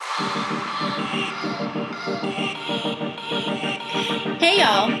Hey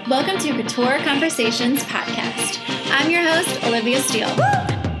y'all, welcome to Couture Conversations podcast. I'm your host, Olivia Steele.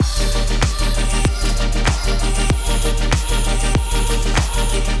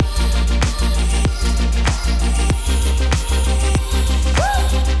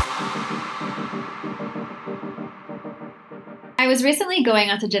 I was recently going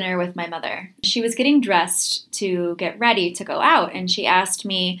out to dinner with my mother. She was getting dressed to get ready to go out, and she asked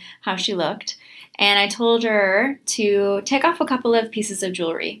me how she looked. And I told her to take off a couple of pieces of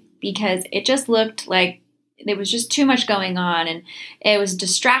jewelry because it just looked like there was just too much going on, and it was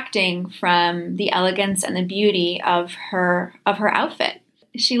distracting from the elegance and the beauty of her outfit.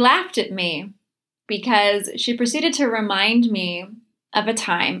 She laughed at me because she proceeded to remind me of the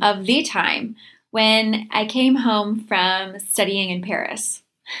time when I came home from studying in Paris.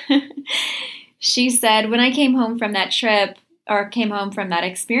 She said, when I came home from that trip or came home from that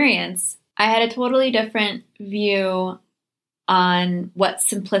experience, I had a totally different view on what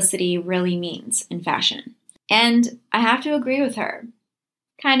simplicity really means in fashion. And I have to agree with her.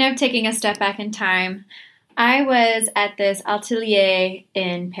 Kind of taking a step back in time, I was at this atelier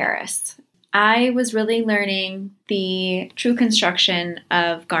in Paris. I was really learning the true construction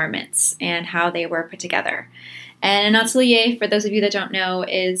of garments and how they were put together. And an atelier, for those of you that don't know,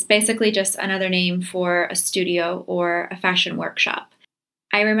 is basically just another name for a studio or a fashion workshop.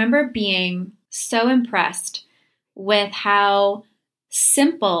 I remember being so impressed with how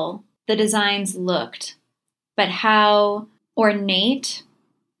simple the designs looked, but how ornate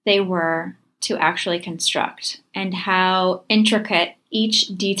they were to actually construct, and how intricate each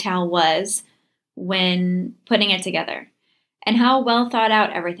detail was when putting it together, and how well thought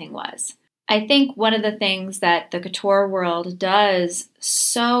out everything was. I think one of the things that the couture world does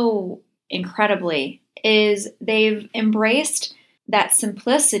so incredibly is they've embraced that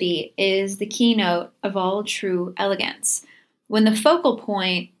simplicity is the keynote of all true elegance. When the focal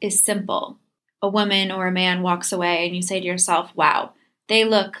point is simple, a woman or a man walks away and you say to yourself, wow, they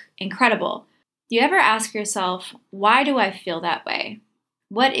look incredible. Do you ever ask yourself, why do I feel that way?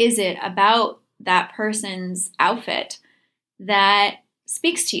 What is it about that person's outfit that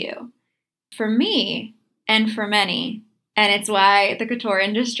speaks to you? For me, and for many, and it's why the couture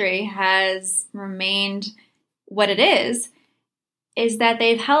industry has remained what it is that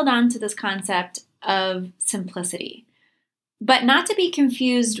they've held on to this concept of simplicity, but not to be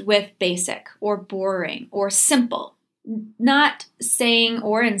confused with basic or boring or simple, not saying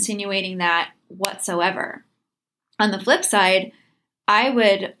or insinuating that whatsoever. On the flip side, I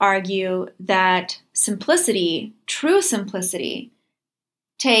would argue that simplicity, true simplicity,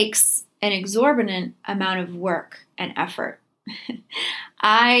 takes an exorbitant amount of work and effort.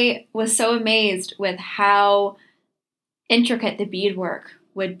 I was so amazed with how intricate the beadwork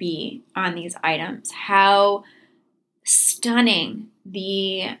would be on these items, how stunning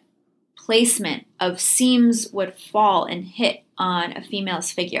the placement of seams would fall and hit on a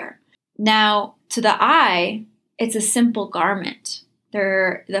female's figure. Now, to the eye, it's a simple garment.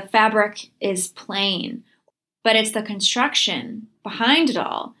 The fabric is plain, but it's the construction behind it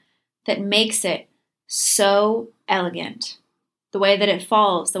all that makes it so elegant. The way that it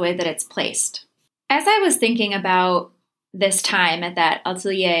falls, the way that it's placed. As I was thinking about this time at that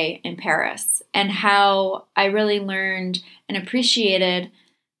atelier in Paris and how I really learned and appreciated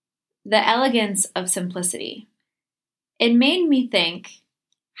the elegance of simplicity, it made me think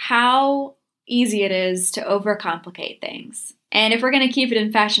how easy it is to overcomplicate things. And if we're going to keep it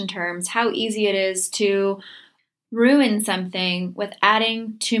in fashion terms, how easy it is to ruin something with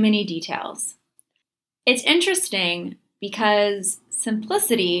adding too many details. It's interesting because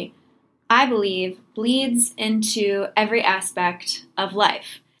simplicity, I believe, bleeds into every aspect of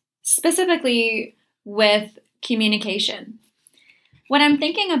life, specifically with communication. When I'm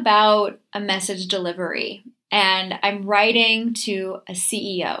thinking about a message delivery and I'm writing to a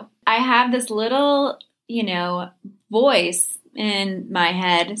CEO, I have this little, voice in my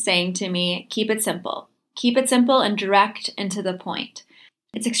head saying to me, keep it simple. Keep it simple and direct and to the point.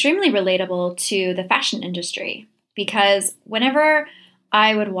 It's extremely relatable to the fashion industry because whenever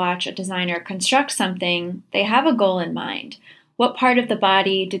I would watch a designer construct something, they have a goal in mind. What part of the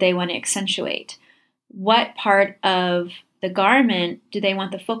body do they want to accentuate? What part of the garment do they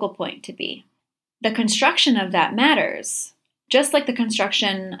want the focal point to be? The construction of that matters, just like the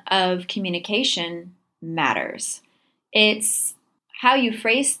construction of communication matters. It's how you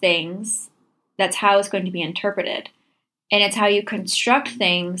phrase things, that's how it's going to be interpreted. And it's how you construct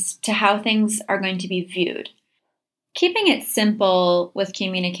things to how things are going to be viewed. Keeping it simple with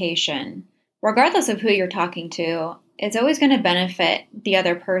communication, regardless of who you're talking to, it's always going to benefit the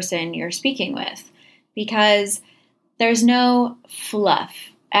other person you're speaking with because there's no fluff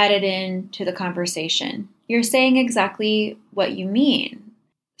added into the conversation. You're saying exactly what you mean.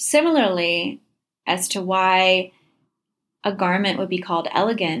 Similarly, as to why a garment would be called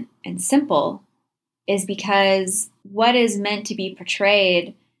elegant and simple is because what is meant to be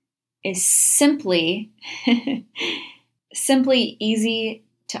portrayed is simply easy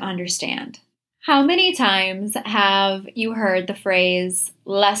to understand. How many times have you heard the phrase,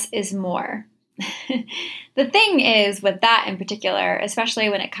 less is more? The thing is, with that in particular, especially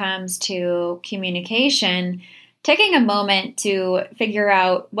when it comes to communication, taking a moment to figure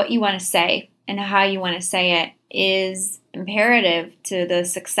out what you want to say and how you want to say it is imperative to the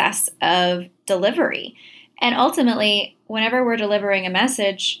success of delivery. And ultimately, whenever we're delivering a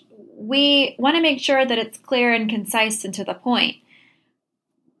message, we want to make sure that it's clear and concise and to the point.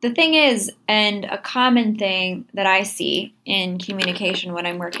 The thing is, and a common thing that I see in communication when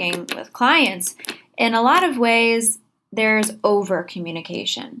I'm working with clients, in a lot of ways, there's over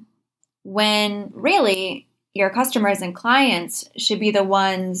communication. When really, your customers and clients should be the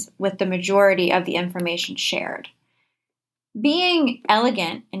ones with the majority of the information shared. Being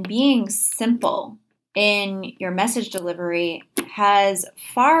elegant and being simple in your message delivery has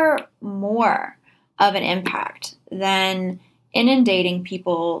far more of an impact than inundating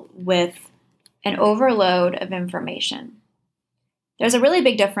people with an overload of information. There's a really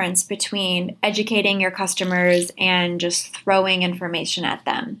big difference between educating your customers and just throwing information at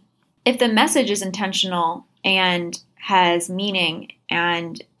them. If the message is intentional and has meaning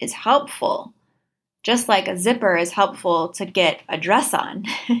and is helpful, just like a zipper is helpful to get a dress on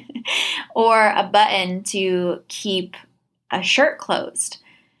or a button to keep a shirt closed.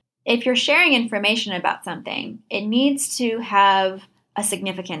 If you're sharing information about something, it needs to have a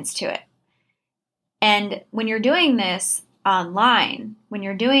significance to it. And when you're doing this online, when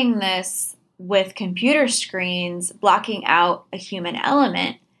you're doing this with computer screens blocking out a human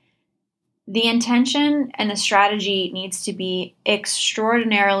element, the intention and the strategy needs to be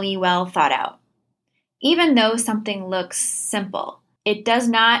extraordinarily well thought out. Even though something looks simple, it does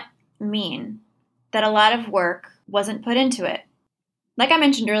not mean that a lot of work wasn't put into it. Like I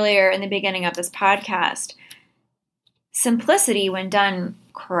mentioned earlier in the beginning of this podcast, simplicity, when done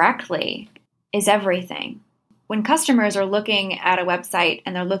correctly, is everything. When customers are looking at a website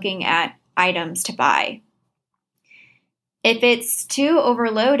and they're looking at items to buy, if it's too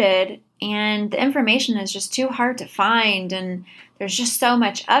overloaded and the information is just too hard to find and there's just so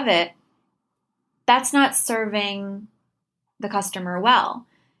much of it, that's not serving the customer well.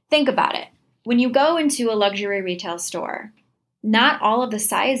 Think about it. When you go into a luxury retail store, not all of the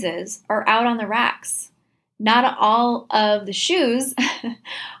sizes are out on the racks. Not all of the shoes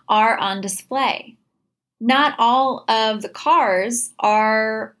are on display. Not all of the cars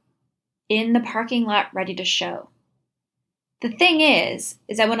are in the parking lot ready to show. The thing is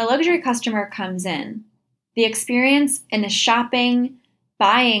that when a luxury customer comes in, the experience and the shopping,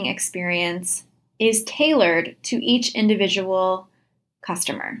 buying experience is tailored to each individual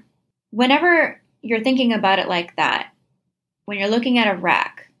customer. Whenever you're thinking about it like that, when you're looking at a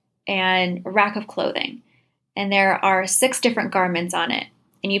rack of clothing, and there are 6 different garments on it,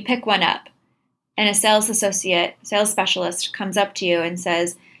 and you pick one up, and a sales specialist comes up to you and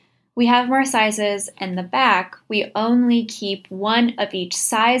says, "We have more sizes in the back. We only keep one of each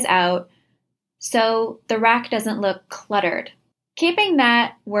size out so the rack doesn't look cluttered." Keeping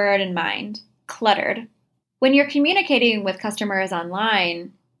that word in mind, cluttered, when you're communicating with customers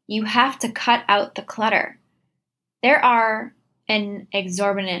online, you have to cut out the clutter. There are an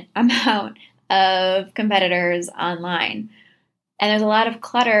exorbitant amount of competitors online, and there's a lot of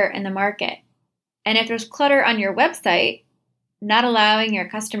clutter in the market. And if there's clutter on your website, not allowing your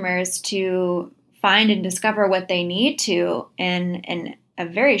customers to find and discover what they need to in a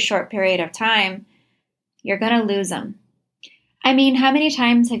very short period of time, you're going to lose them. I mean, how many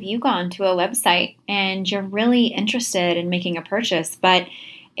times have you gone to a website and you're really interested in making a purchase, but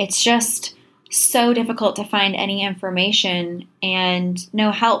it's just so difficult to find any information and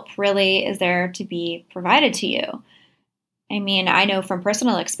no help really is there to be provided to you? I mean, I know from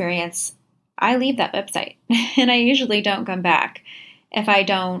personal experience, I leave that website and I usually don't come back if I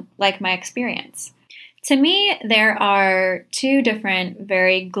don't like my experience. To me, there are 2 different,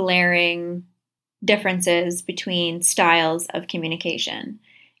 very glaring differences between styles of communication.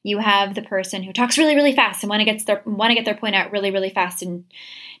 You have the person who talks really, really fast and want to get their point out really, really fast and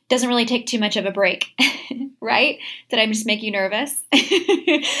doesn't really take too much of a break, right? Did I just make you nervous?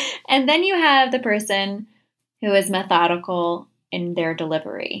 And then you have the person who is methodical in their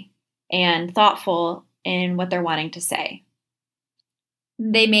delivery and thoughtful in what they're wanting to say.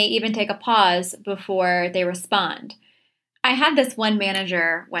 They may even take a pause before they respond. I had this one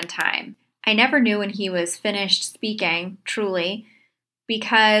manager one time. I never knew when he was finished speaking, truly,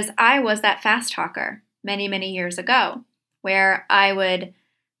 because I was that fast talker many, many years ago, where I would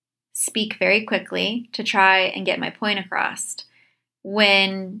speak very quickly to try and get my point across,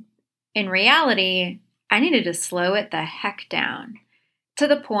 when in reality, I needed to slow it the heck down to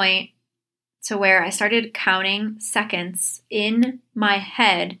the point to where I started counting seconds in my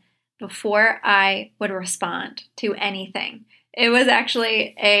head before I would respond to anything. It was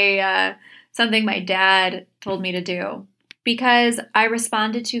actually something my dad told me to do because I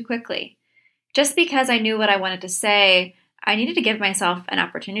responded too quickly. Just because I knew what I wanted to say, I needed to give myself an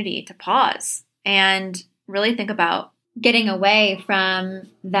opportunity to pause and really think about getting away from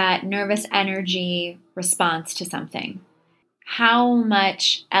that nervous energy response to something. How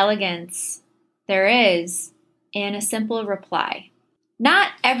much elegance there is in a simple reply.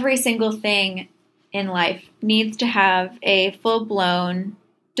 Not every single thing in life needs to have a full-blown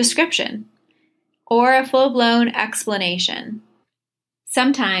description or a full-blown explanation.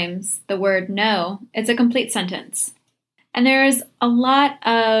 Sometimes the word no is a complete sentence. And there's a lot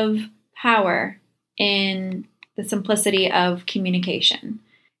of power in the simplicity of communication.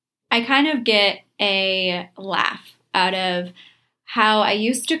 I kind of get a laugh out of how I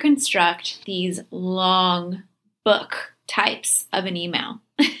used to construct these long book types of an email.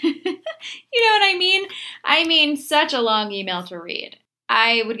 You know what I mean? I mean, such a long email to read.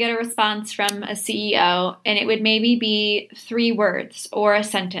 I would get a response from a CEO, and it would maybe be 3 words or a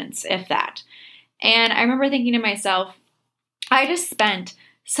sentence, if that. And I remember thinking to myself, I just spent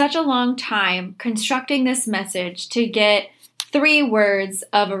such a long time constructing this message to get 3 words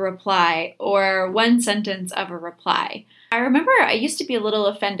of a reply or 1 sentence of a reply. I remember I used to be a little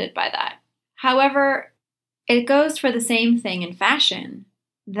offended by that. However, it goes for the same thing in fashion,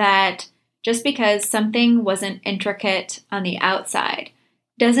 that just because something wasn't intricate on the outside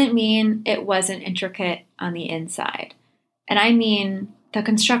doesn't mean it wasn't intricate on the inside. And I mean the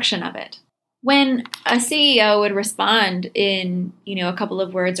construction of it. When a CEO would respond in, a couple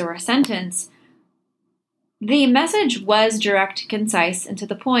of words or a sentence, the message was direct, concise, and to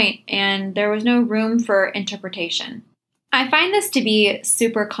the point, and there was no room for interpretation. I find this to be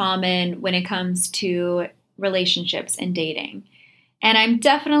super common when it comes to relationships and dating. And I'm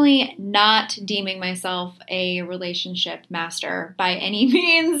definitely not deeming myself a relationship master by any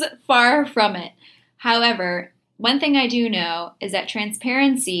means, far from it. However, one thing I do know is that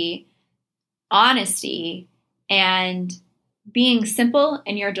transparency, honesty, and being simple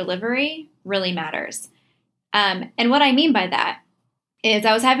in your delivery really matters. And what I mean by that is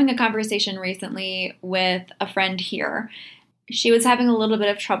I was having a conversation recently with a friend here. She was having a little bit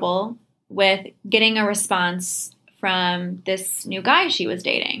of trouble with getting a response from this new guy she was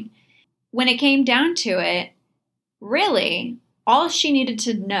dating. When it came down to it, really, all she needed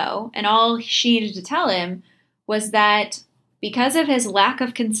to know and all she needed to tell him was that because of his lack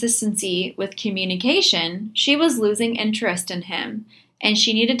of consistency with communication, she was losing interest in him, and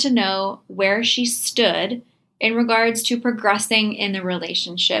she needed to know where she stood in regards to progressing in the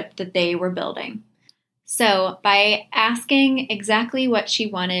relationship that they were building. So by asking exactly what she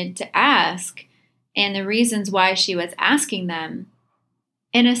wanted to ask and the reasons why she was asking them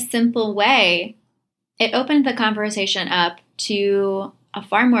in a simple way, it opened the conversation up to a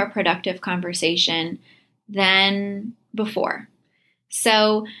far more productive conversation than before.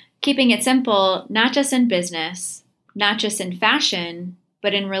 So keeping it simple, not just in business, not just in fashion,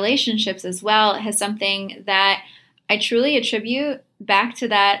 but in relationships as well, has something that I truly attribute back to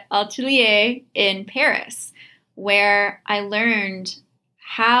that atelier in Paris, where I learned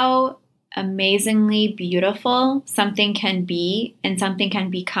how amazingly beautiful something can be and something can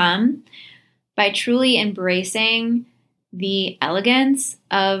become by truly embracing the elegance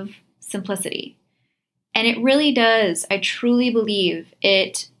of simplicity. And it really does. I truly believe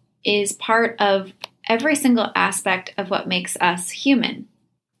it is part of every single aspect of what makes us human.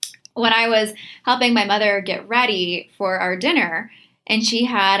 When I was helping my mother get ready for our dinner, and she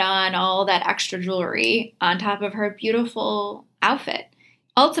had on all that extra jewelry on top of her beautiful outfit,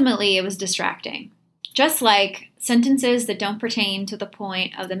 ultimately it was distracting. Just like sentences that don't pertain to the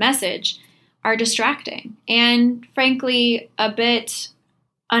point of the message are distracting and, frankly, a bit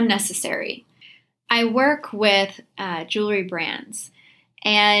unnecessary. I work with jewelry brands,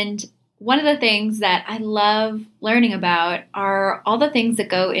 and one of the things that I love learning about are all the things that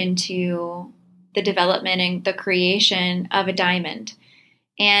go into the development and the creation of a diamond,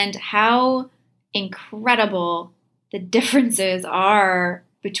 and how incredible the differences are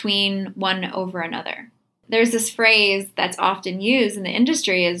between one over another. There's this phrase that's often used in the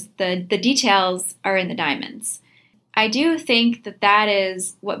industry is the details are in the diamonds. I do think that that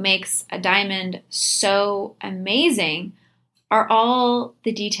is what makes a diamond so amazing, are all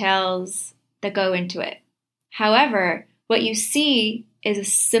the details that go into it. However, what you see is a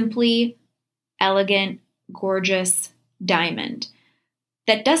simply elegant, gorgeous diamond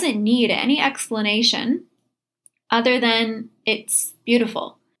that doesn't need any explanation other than it's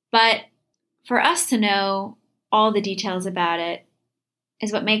beautiful. But for us to know all the details about it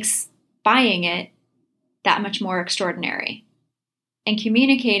is what makes buying it that much more extraordinary. And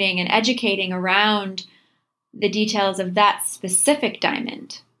communicating and educating around the details of that specific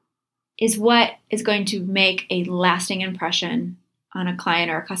diamond is what is going to make a lasting impression on a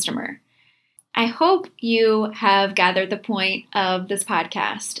client or a customer. I hope you have gathered the point of this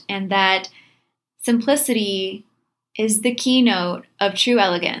podcast and that simplicity is the keynote of true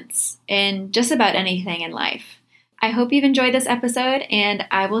elegance in just about anything in life. I hope you've enjoyed this episode, and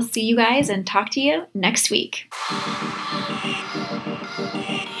I will see you guys and talk to you next week.